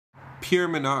Pierre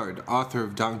Menard, author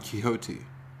of Don Quixote,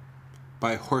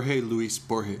 by Jorge Luis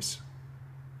Borges.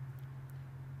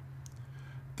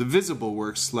 The visible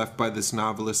works left by this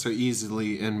novelist are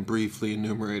easily and briefly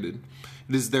enumerated.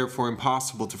 It is therefore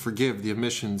impossible to forgive the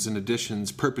omissions and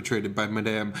additions perpetrated by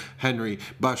Madame Henry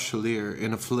Bachelier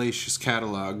in a fallacious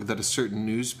catalogue that a certain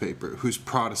newspaper, whose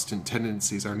Protestant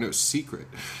tendencies are no secret,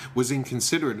 was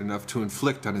inconsiderate enough to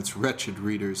inflict on its wretched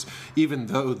readers, even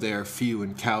though they are few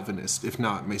and Calvinist, if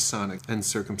not Masonic and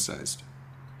circumcised.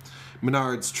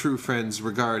 Menard's true friends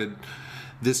regarded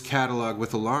this catalogue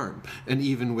with alarm, and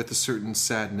even with a certain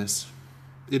sadness.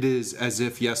 It is as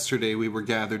if yesterday we were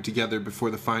gathered together before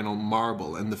the final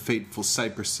marble and the fateful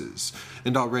cypresses,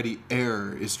 and already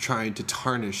error is trying to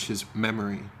tarnish his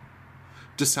memory.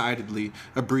 Decidedly,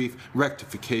 a brief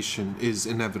rectification is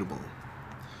inevitable.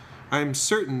 I am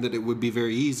certain that it would be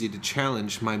very easy to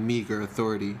challenge my meager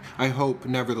authority. I hope,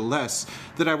 nevertheless,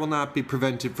 that I will not be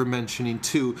prevented from mentioning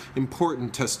two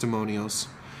important testimonials.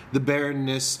 The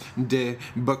Baroness de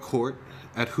Becourt,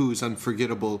 at whose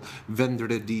unforgettable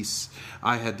vendredis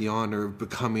I had the honor of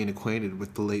becoming acquainted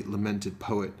with the late lamented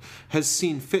poet, has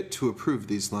seen fit to approve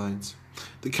these lines.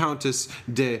 The Countess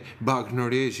de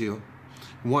Bagnoregio,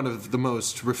 one of the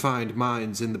most refined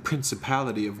minds in the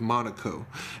Principality of Monaco,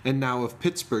 and now of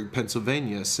Pittsburgh,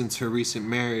 Pennsylvania, since her recent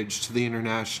marriage to the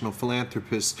international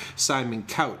philanthropist Simon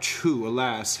Couch, who,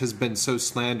 alas, has been so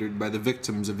slandered by the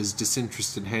victims of his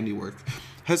disinterested handiwork,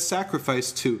 has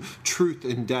sacrificed to truth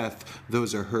and death,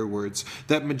 those are her words,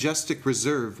 that majestic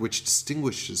reserve which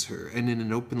distinguishes her, and in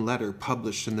an open letter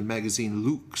published in the magazine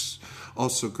Lux,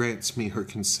 also grants me her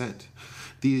consent.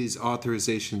 These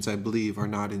authorizations, I believe, are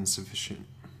not insufficient.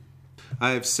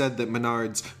 I have said that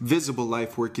Menard's visible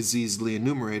life work is easily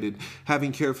enumerated.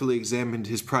 Having carefully examined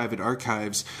his private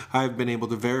archives, I have been able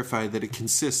to verify that it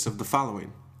consists of the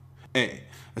following. A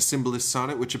symbolist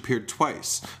sonnet which appeared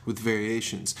twice, with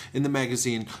variations, in the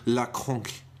magazine La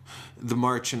Cronque, the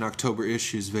March and October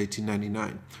issues of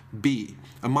 1899. B.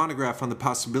 A monograph on the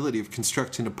possibility of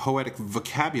constructing a poetic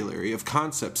vocabulary of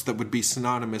concepts that would be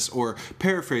synonymous or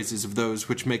paraphrases of those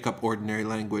which make up ordinary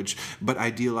language, but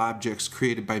ideal objects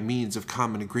created by means of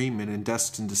common agreement and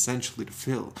destined essentially to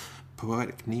fill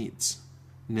poetic needs.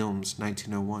 Nilms,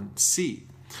 1901. C.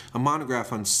 A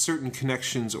monograph on certain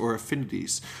connections or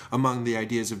affinities among the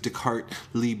ideas of Descartes,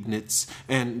 Leibniz,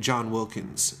 and John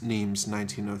Wilkins, Nimes,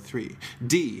 1903.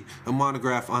 D. A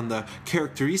monograph on the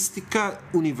Characteristica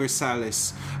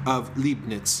Universalis of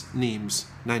Leibniz, Nimes,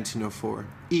 1904.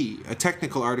 E. A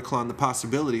technical article on the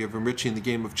possibility of enriching the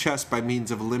game of chess by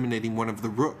means of eliminating one of the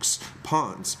rooks,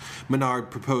 pawns.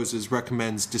 Menard proposes,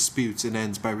 recommends, disputes, and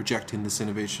ends by rejecting this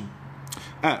innovation.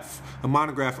 F. A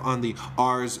monograph on the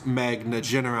Ars Magna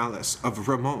Generalis of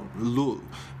Ramon Lull,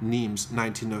 Nimes,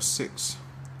 1906.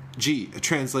 G. A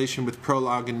translation with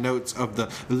prologue and notes of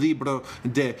the Libro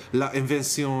de la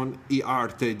Invención y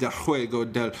Arte del Juego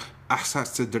del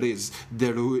Ajedrez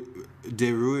de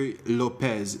Ruy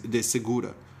López de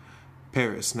Segura,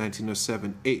 Paris,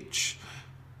 1907. H.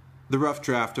 The rough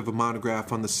draft of a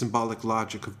monograph on the symbolic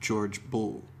logic of George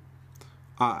Bull.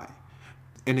 I.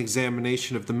 An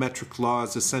examination of the metric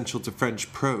laws essential to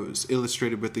French prose,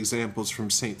 illustrated with examples from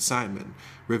Saint Simon,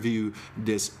 Revue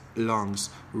des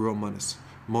Langues Romanes,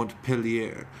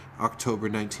 Montpellier, October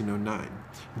 1909.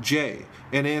 J.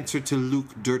 An answer to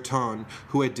Luc Durton,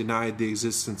 who had denied the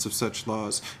existence of such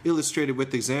laws, illustrated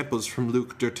with examples from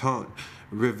Luc Durton,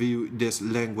 Revue des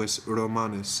Langues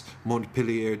Romanes,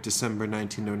 Montpellier, December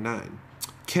 1909.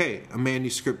 K. A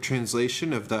manuscript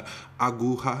translation of the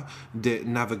Aguja de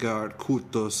Navegar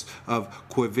Curtos of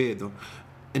Quevedo,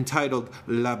 entitled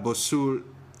La Boussole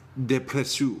de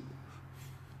Précieux.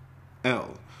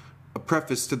 L. A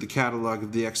preface to the catalogue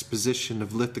of the exposition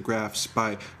of lithographs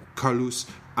by Carlus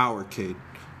Auercade,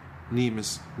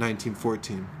 Nimes,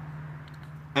 1914.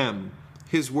 M.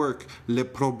 His work Le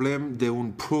Problème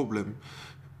d'un Problème,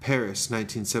 Paris,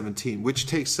 1917, which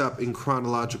takes up in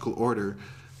chronological order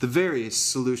the various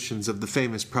solutions of the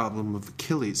famous problem of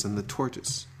Achilles and the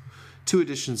tortoise. 2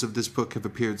 editions of this book have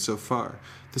appeared so far.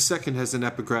 The second has an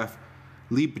epigraph,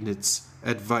 Leibniz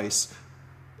advice,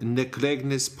 ne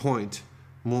regnes point,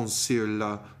 monsieur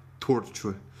la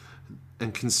tortue,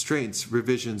 and constraints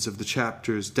revisions of the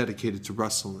chapters dedicated to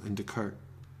Russell and Descartes.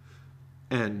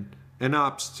 N. An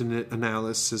obstinate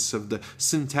analysis of the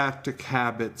syntactic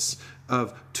habits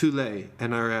of Toulet,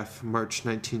 NRF, March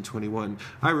 1921.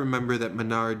 I remember that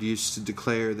Menard used to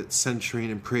declare that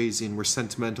censuring and praising were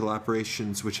sentimental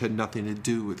operations which had nothing to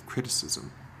do with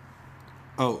criticism.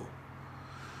 O.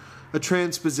 A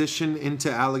transposition into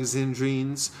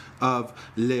Alexandrines of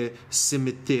Le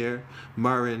Cimetière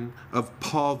Marin of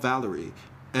Paul Valéry,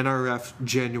 NRF,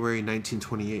 January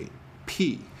 1928.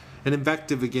 P. An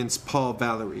invective against Paul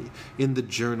Valéry in the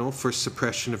Journal for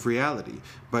Suppression of Reality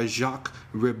by Jacques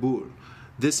Reboul.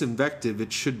 This invective,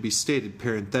 it should be stated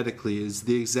parenthetically, is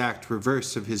the exact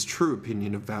reverse of his true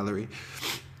opinion of Valéry.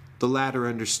 The latter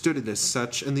understood it as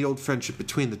such, and the old friendship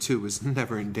between the two was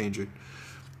never endangered.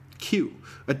 Q.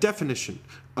 A definition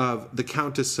of the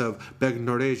Countess of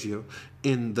Bagnoregio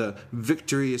in the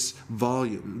Victorious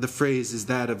volume. The phrase is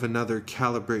that of another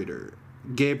calibrator,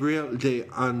 Gabriel de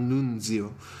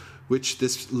Annunzio, which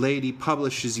this lady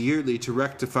publishes yearly to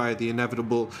rectify the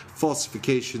inevitable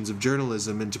falsifications of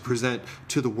journalism and to present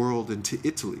to the world and to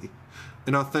Italy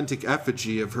an authentic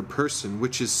effigy of her person,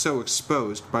 which is so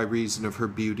exposed by reason of her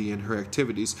beauty and her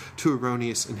activities to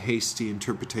erroneous and hasty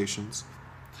interpretations.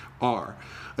 R.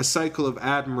 A cycle of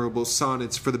admirable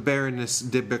sonnets for the Baroness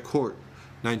de Becourt,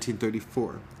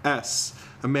 1934. S.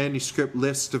 A manuscript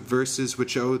list of verses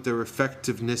which owe their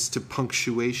effectiveness to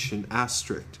punctuation,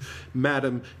 asterisk.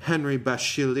 Madame Henry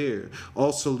Bachelier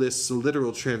also lists a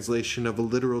literal translation of a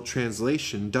literal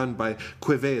translation done by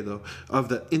Quevedo of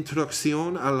the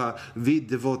Introduction à la vie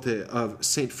dévote of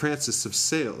St. Francis of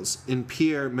Sales. In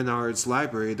Pierre Menard's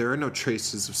library there are no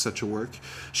traces of such a work.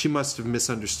 She must have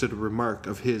misunderstood a remark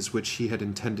of his which he had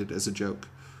intended as a joke.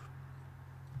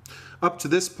 Up to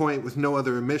this point, with no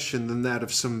other omission than that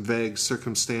of some vague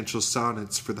circumstantial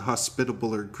sonnets for the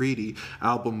hospitable or greedy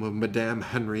album of Madame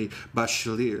Henry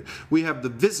Bachelier, we have the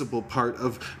visible part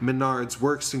of Menard's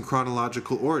works in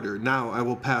chronological order. Now I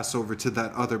will pass over to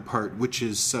that other part which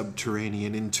is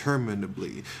subterranean,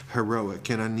 interminably heroic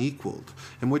and unequaled,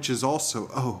 and which is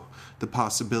also, the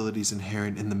possibilities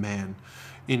inherent in the man,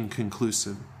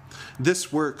 inconclusive.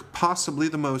 This work, possibly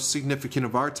the most significant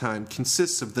of our time,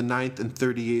 consists of the 9th and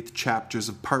 38th chapters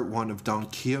of Part 1 of Don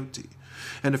Quixote,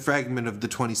 and a fragment of the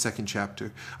 22nd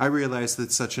chapter. I realize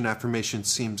that such an affirmation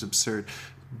seems absurd,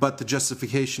 but the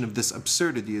justification of this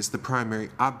absurdity is the primary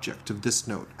object of this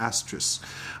note, asterisk.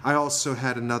 I also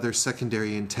had another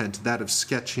secondary intent, that of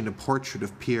sketching a portrait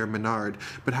of Pierre Menard,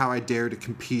 but how I dare to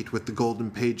compete with the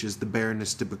golden pages the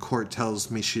Baroness de Becourt tells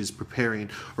me she is preparing,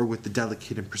 or with the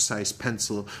delicate and precise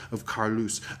pencil of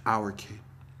Carlus Auerquet.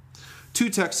 Two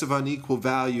texts of unequal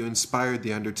value inspired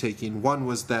the undertaking. One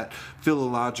was that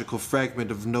philological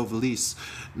fragment of Novelis,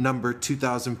 number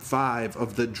 2005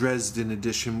 of the Dresden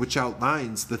edition, which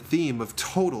outlines the theme of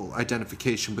total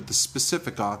identification with the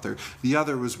specific author. The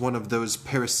other was one of those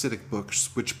parasitic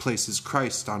books which places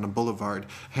Christ on a boulevard,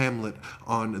 Hamlet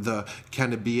on the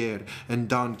Canebière, and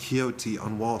Don Quixote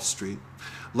on Wall Street.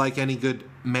 Like any good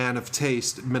man of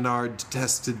taste, Menard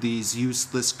detested these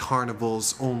useless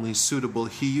carnivals only suitable,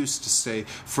 he used to say,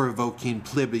 for evoking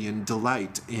plebeian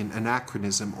delight in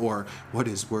anachronism, or, what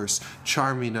is worse,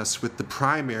 charming us with the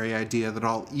primary idea that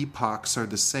all epochs are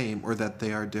the same or that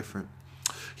they are different.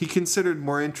 He considered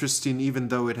more interesting, even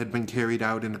though it had been carried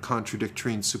out in a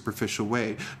contradictory and superficial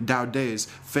way, Daudet's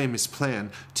famous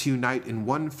plan to unite in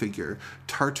one figure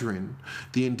Tartarin,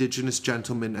 the indigenous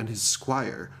gentleman, and his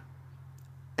squire.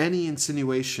 Any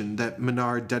insinuation that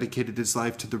Menard dedicated his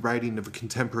life to the writing of a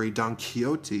contemporary Don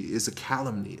Quixote is a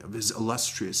calumny of his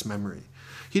illustrious memory.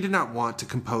 He did not want to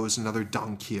compose another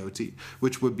Don Quixote,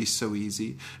 which would be so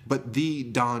easy, but the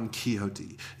Don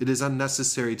Quixote. It is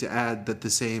unnecessary to add that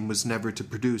this aim was never to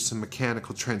produce a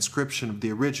mechanical transcription of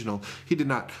the original. He did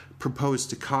not propose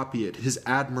to copy it. His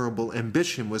admirable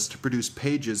ambition was to produce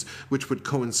pages which would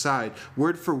coincide,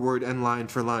 word for word and line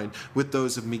for line, with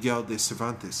those of Miguel de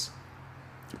Cervantes.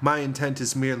 My intent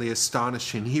is merely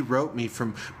astonishing. He wrote me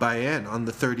from Bayonne on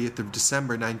the 30th of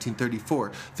December,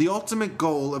 1934. The ultimate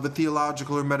goal of a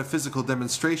theological or metaphysical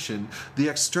demonstration, the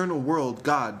external world,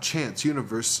 God, chance,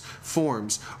 universe,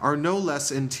 forms, are no less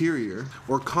interior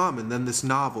or common than this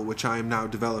novel which I am now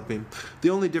developing. The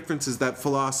only difference is that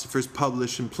philosophers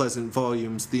publish in pleasant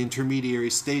volumes the intermediary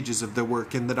stages of their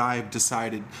work, and that I have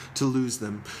decided to lose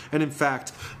them. And in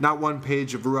fact, not one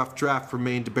page of a rough draft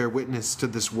remained to bear witness to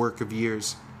this work of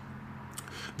years.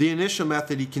 The initial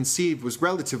method he conceived was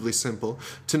relatively simple: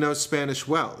 to know Spanish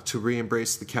well, to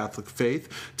re-embrace the Catholic faith,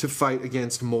 to fight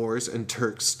against Moors and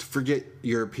Turks, to forget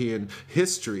European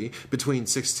history between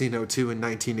 1602 and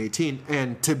 1918,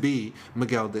 and to be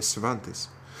Miguel de Cervantes.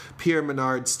 Pierre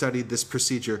Menard studied this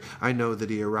procedure. I know that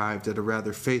he arrived at a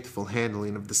rather faithful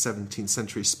handling of the 17th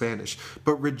century Spanish,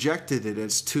 but rejected it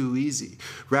as too easy,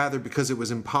 rather because it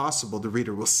was impossible, the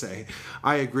reader will say.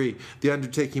 I agree. The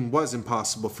undertaking was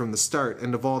impossible from the start,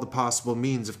 and of all the possible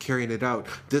means of carrying it out,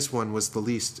 this one was the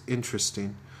least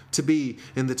interesting. To be,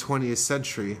 in the 20th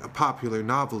century, a popular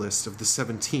novelist of the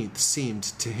 17th seemed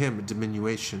to him a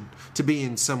diminution. To be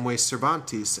in some way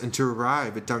Cervantes and to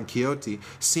arrive at Don Quixote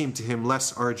seemed to him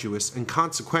less arduous and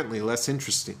consequently less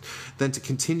interesting than to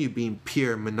continue being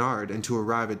Pierre Menard and to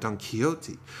arrive at Don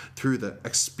Quixote through the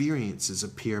experiences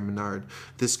of Pierre Menard.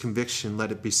 This conviction,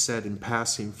 let it be said in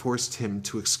passing, forced him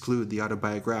to exclude the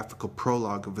autobiographical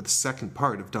prologue of the second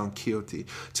part of Don Quixote.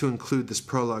 To include this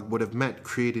prologue would have meant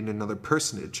creating another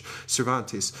personage,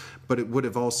 Cervantes, but it would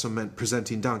have also meant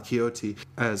presenting Don Quixote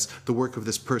as the work of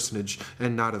this personage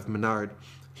and not of Menard.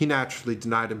 He naturally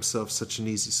denied himself such an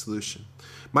easy solution.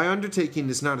 My undertaking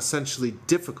is not essentially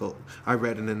difficult, I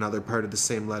read in another part of the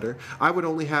same letter. I would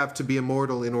only have to be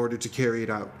immortal in order to carry it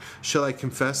out. Shall I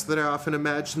confess that I often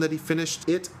imagine that he finished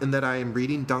it and that I am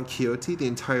reading Don Quixote, the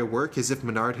entire work, as if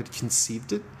Menard had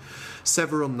conceived it?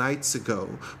 Several nights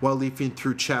ago, while leafing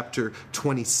through chapter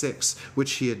 26,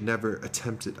 which he had never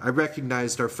attempted, I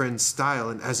recognized our friend's style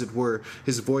and, as it were,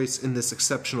 his voice in this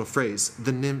exceptional phrase,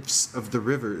 "The nymphs of the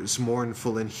rivers,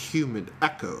 mournful and humid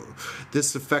echo."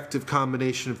 This effective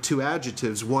combination of two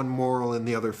adjectives, one moral and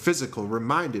the other physical,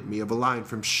 reminded me of a line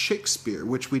from Shakespeare,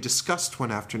 which we discussed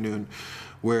one afternoon,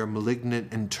 where a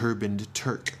malignant and turbaned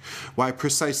Turk. Why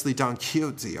precisely Don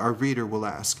Quixote, our reader will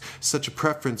ask. Such a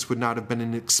preference would not have been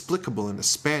inexplicable in a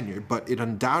Spaniard, but it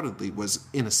undoubtedly was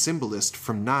in a symbolist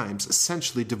from Nimes,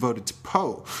 essentially devoted to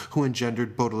Poe, who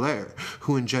engendered Baudelaire,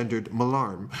 who engendered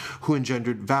Mallarme, who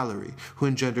engendered Valery, who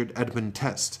engendered Edmund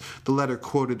Test. The letter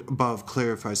quoted above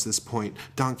clarifies this point.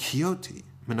 Don Quixote,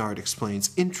 Menard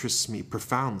explains, interests me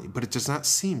profoundly, but it does not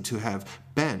seem to have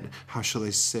been, how shall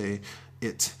I say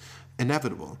it,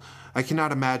 inevitable. I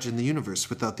cannot imagine the universe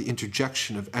without the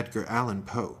interjection of Edgar Allan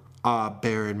Poe. Ah,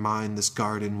 bear in mind this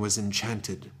garden was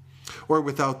enchanted. Or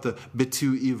without the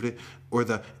Betu Ivre or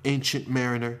the Ancient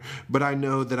Mariner, but I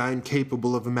know that I am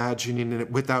capable of imagining it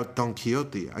without Don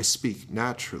Quixote. I speak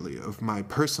naturally of my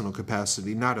personal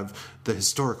capacity, not of the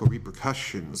historical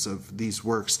repercussions of these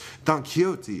works. Don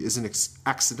Quixote is an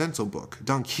accidental book.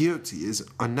 Don Quixote is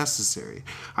unnecessary.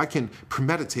 I can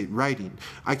premeditate writing.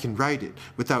 I can write it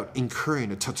without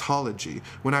incurring a tautology.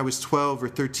 When I was 12 or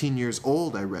 13 years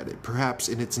old, I read it, perhaps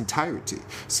in its entirety.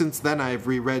 Since then, I have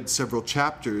reread several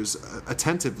chapters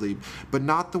attentively, but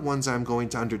not the ones I am going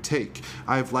to undertake.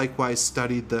 I have likewise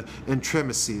studied the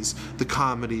entremeses, the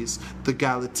comedies, the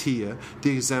Galatea,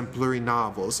 the exemplary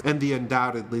novels, and the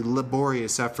undoubtedly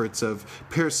laborious efforts of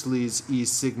Pericles y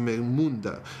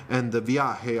Sigismunda and the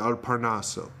Viaje al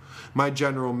Parnaso. My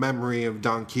general memory of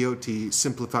Don Quixote,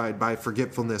 simplified by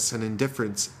forgetfulness and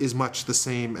indifference, is much the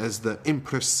same as the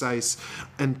imprecise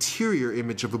anterior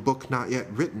image of a book not yet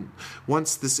written.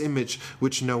 Once this image,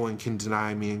 which no one can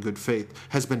deny me in good faith,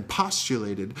 has been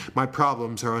postulated, my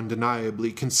problems are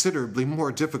undeniably considerably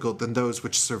more difficult than those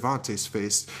which Cervantes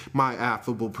faced. My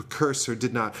affable precursor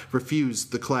did not refuse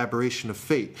the collaboration of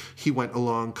fate. He went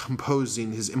along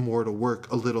composing his immortal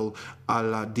work a little à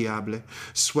la diable,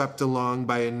 swept along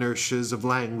by inertias of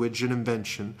language and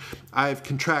invention. I have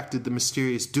contracted the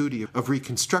mysterious duty of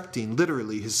reconstructing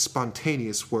literally his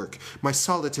spontaneous work. My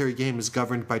solitary game is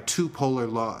governed by two polar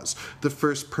laws. The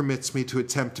first permits me to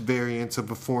attempt variants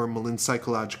of a formal and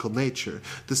psychological nature.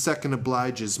 The second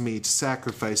obliges me to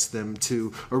sacrifice them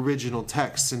to original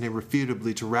texts and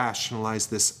irrefutably to rationalize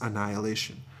this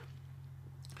annihilation.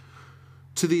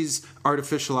 To these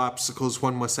artificial obstacles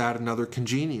one must add another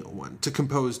congenial one. To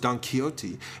compose Don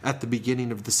Quixote at the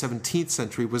beginning of the 17th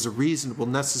century was a reasonable,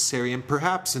 necessary, and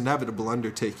perhaps inevitable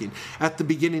undertaking. At the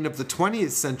beginning of the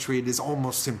 20th century it is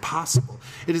almost impossible.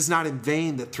 It is not in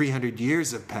vain that 300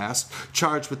 years have passed,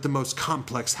 charged with the most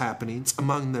complex happenings,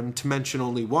 among them, to mention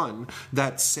only one,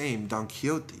 that same Don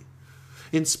Quixote.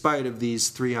 In spite of these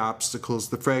three obstacles,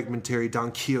 the fragmentary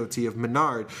Don Quixote of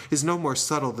Menard is no more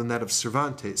subtle than that of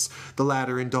Cervantes. The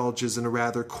latter indulges in a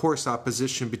rather coarse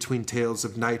opposition between tales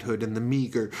of knighthood and the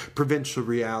meager, provincial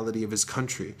reality of his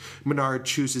country. Menard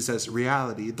chooses as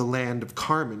reality the land of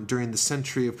Carmen during the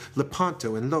century of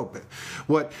Lepanto and Lope.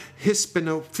 What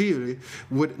Hispanophile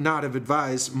would not have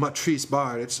advised Matrice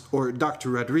Barres or Dr.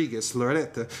 Rodriguez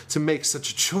Loretta to make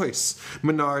such a choice.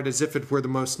 Menard, as if it were the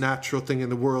most natural thing in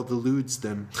the world, eludes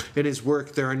them. In his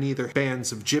work there are neither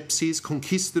bands of gypsies,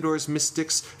 conquistadors,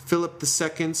 mystics, Philip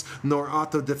II's, nor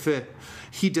auto de fe.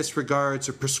 He disregards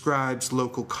or prescribes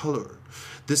local color.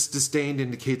 This disdain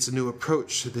indicates a new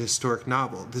approach to the historic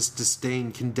novel. This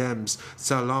disdain condemns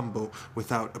Salambo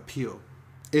without appeal.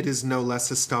 It is no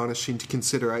less astonishing to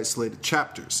consider isolated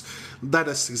chapters. Let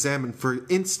us examine, for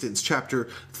instance, chapter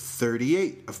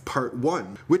 38 of Part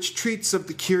 1, which treats of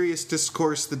the curious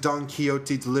discourse that Don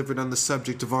Quixote delivered on the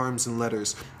subject of arms and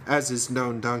letters. As is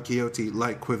known, Don Quixote,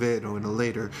 like Quevedo in a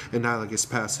later, analogous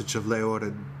passage of La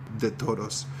Hora de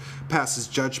Toros, passes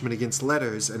judgment against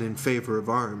letters and in favor of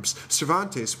arms.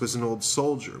 Cervantes was an old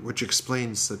soldier, which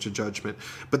explains such a judgment,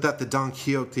 but that the Don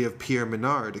Quixote of Pierre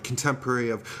Menard, a contemporary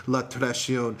of La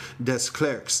Tradition des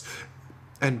Clercs,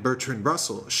 and Bertrand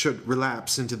Russell should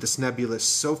relapse into this nebulous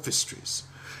sophistries.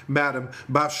 Madame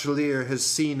Bachelier has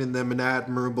seen in them an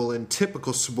admirable and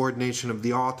typical subordination of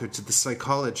the author to the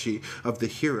psychology of the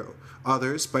hero.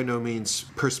 Others, by no means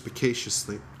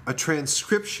perspicaciously, a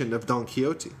transcription of Don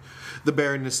Quixote. The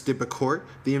Baroness de Becourt,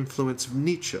 the influence of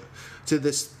Nietzsche. To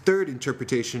this third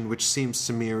interpretation, which seems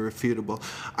to me irrefutable,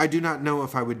 I do not know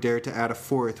if I would dare to add a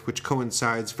fourth, which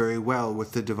coincides very well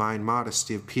with the divine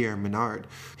modesty of Pierre Menard,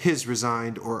 his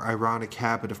resigned or ironic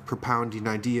habit of propounding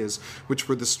ideas which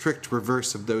were the strict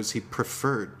reverse of those he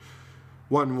preferred.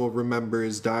 One will remember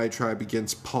his diatribe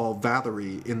against Paul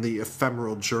Valéry in the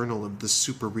ephemeral journal of the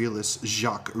super-realist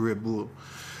Jacques Reboul.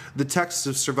 The texts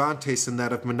of Cervantes and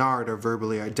that of Menard are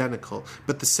verbally identical,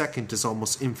 but the second is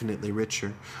almost infinitely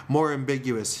richer. More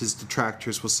ambiguous, his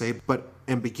detractors will say, but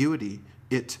ambiguity,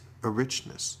 it a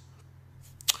richness.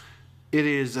 It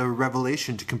is a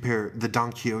revelation to compare the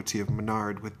Don Quixote of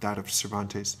Menard with that of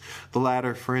Cervantes. The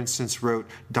latter, for instance, wrote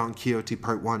Don Quixote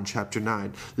Part 1, Chapter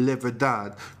 9, La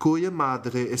verdad, cuya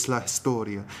madre es la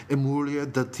historia, emulia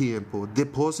del tiempo,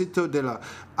 depósito de las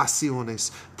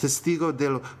acciones, testigo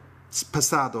de lo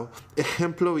pasado,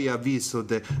 ejemplo y aviso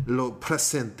de lo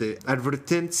presente,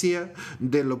 advertencia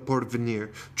de lo porvenir.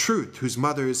 Truth, whose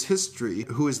mother is history,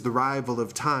 who is the rival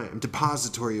of time,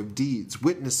 depository of deeds,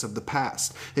 witness of the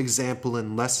past, example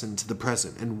and lesson to the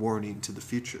present, and warning to the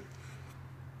future.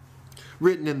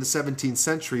 Written in the 17th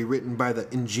century, written by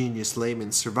the ingenious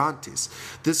layman Cervantes,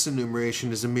 this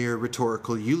enumeration is a mere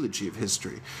rhetorical eulogy of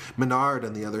history. Menard,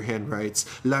 on the other hand, writes,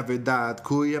 La verdad,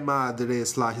 cuya madre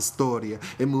es la historia,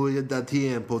 emulia del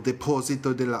tiempo,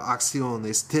 depósito de las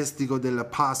acciones, testigo de lo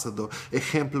pasado,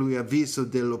 ejemplo y aviso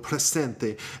de lo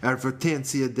presente,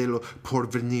 advertencia de lo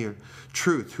porvenir.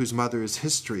 Truth, whose mother is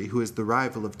history, who is the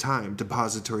rival of time,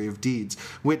 depository of deeds,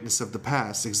 witness of the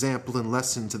past, example and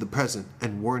lesson to the present,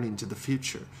 and warning to the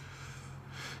future.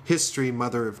 History,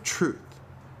 mother of truth.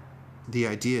 The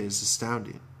idea is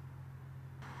astounding.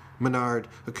 Menard,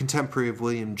 a contemporary of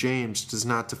William James, does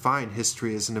not define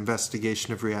history as an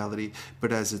investigation of reality,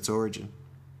 but as its origin.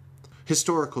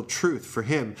 Historical truth, for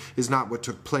him, is not what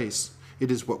took place,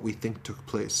 it is what we think took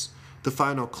place. The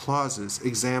final clauses,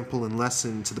 example and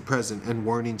lesson to the present and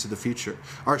warning to the future,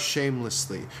 are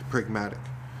shamelessly pragmatic.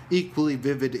 Equally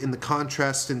vivid in the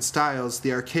contrast in styles,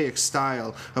 the archaic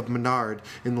style of Menard,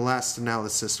 in the last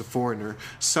analysis, A Foreigner,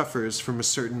 suffers from a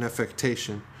certain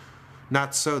affectation.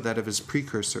 Not so that of his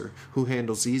precursor, who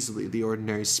handles easily the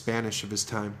ordinary Spanish of his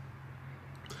time.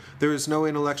 There is no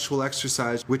intellectual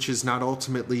exercise which is not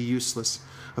ultimately useless.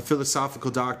 A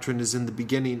philosophical doctrine is in the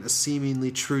beginning a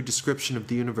seemingly true description of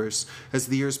the universe. As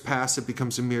the years pass, it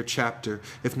becomes a mere chapter,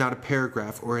 if not a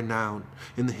paragraph or a noun,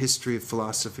 in the history of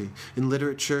philosophy. In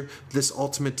literature, this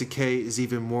ultimate decay is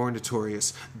even more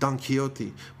notorious. Don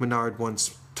Quixote, Menard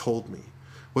once told me,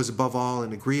 was above all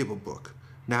an agreeable book.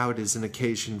 Now it is an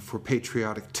occasion for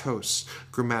patriotic toasts,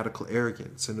 grammatical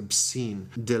arrogance, and obscene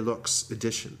deluxe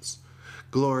editions.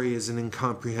 Glory is an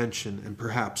incomprehension, and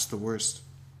perhaps the worst.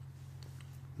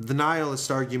 The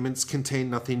nihilist arguments contain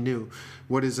nothing new.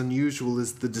 What is unusual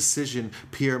is the decision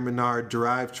Pierre Menard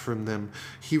derived from them.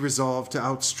 He resolved to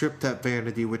outstrip that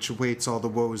vanity which awaits all the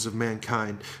woes of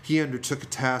mankind. He undertook a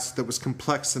task that was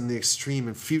complex in the extreme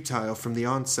and futile from the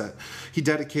onset. He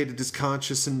dedicated his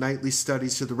conscious and nightly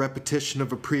studies to the repetition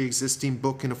of a pre-existing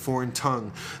book in a foreign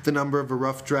tongue. The number of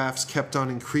rough drafts kept on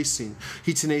increasing.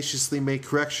 He tenaciously made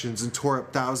corrections and tore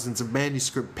up thousands of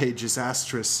manuscript pages,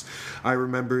 asterisks. I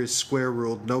remember his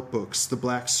square-ruled notebooks, the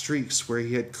black streaks where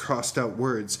he had crossed out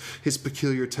words, his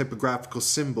peculiar typographical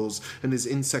symbols, and his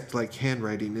insect-like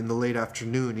handwriting. In the late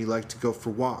afternoon he liked to go for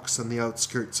walks on the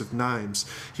outskirts of Nimes.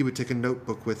 He would take a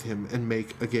notebook with him and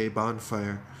make a gay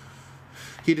bonfire.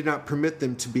 He did not permit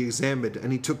them to be examined,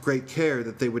 and he took great care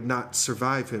that they would not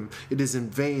survive him. It is in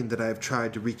vain that I have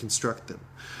tried to reconstruct them.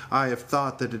 I have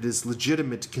thought that it is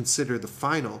legitimate to consider the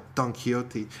final Don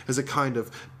Quixote as a kind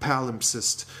of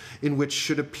palimpsest, in which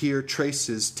should appear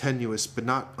traces, tenuous but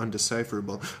not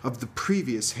undecipherable, of the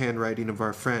previous handwriting of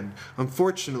our friend.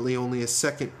 Unfortunately, only a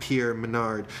second Pierre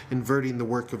Menard, inverting the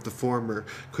work of the former,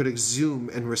 could exhume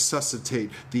and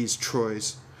resuscitate these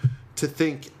Troys. To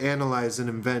think, analyze, and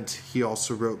invent, he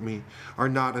also wrote me, are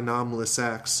not anomalous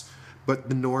acts, but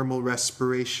the normal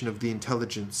respiration of the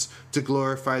intelligence, to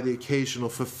glorify the occasional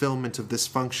fulfillment of this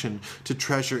function, to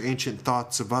treasure ancient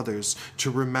thoughts of others, to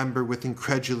remember with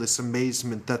incredulous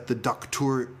amazement that the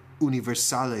Doctor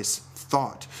Universalis,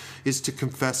 thought, is to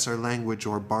confess our language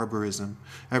or barbarism.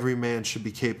 Every man should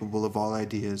be capable of all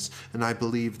ideas, and I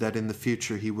believe that in the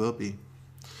future he will be.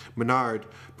 Menard,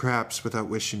 perhaps without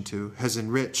wishing to, has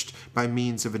enriched, by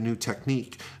means of a new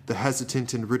technique, the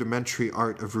hesitant and rudimentary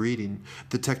art of reading.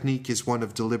 The technique is one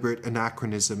of deliberate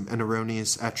anachronism and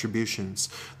erroneous attributions.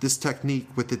 This technique,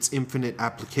 with its infinite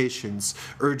applications,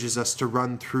 urges us to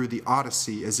run through the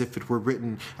Odyssey as if it were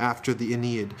written after the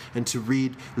Aeneid, and to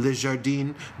read Le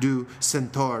Jardin du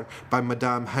Centaure by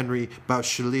Madame Henry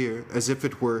Bachelier as if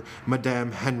it were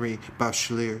Madame Henry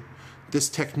Bachelier. This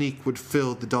technique would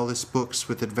fill the dullest books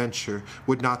with adventure.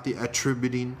 Would not the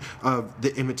attributing of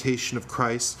The Imitation of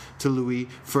Christ to Louis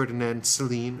Ferdinand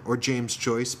Céline or James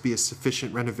Joyce be a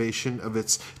sufficient renovation of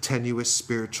its tenuous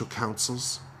spiritual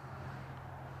counsels?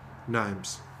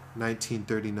 Nimes,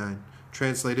 1939.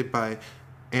 Translated by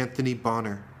Anthony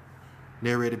Bonner.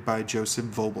 Narrated by Joseph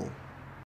Voelbel.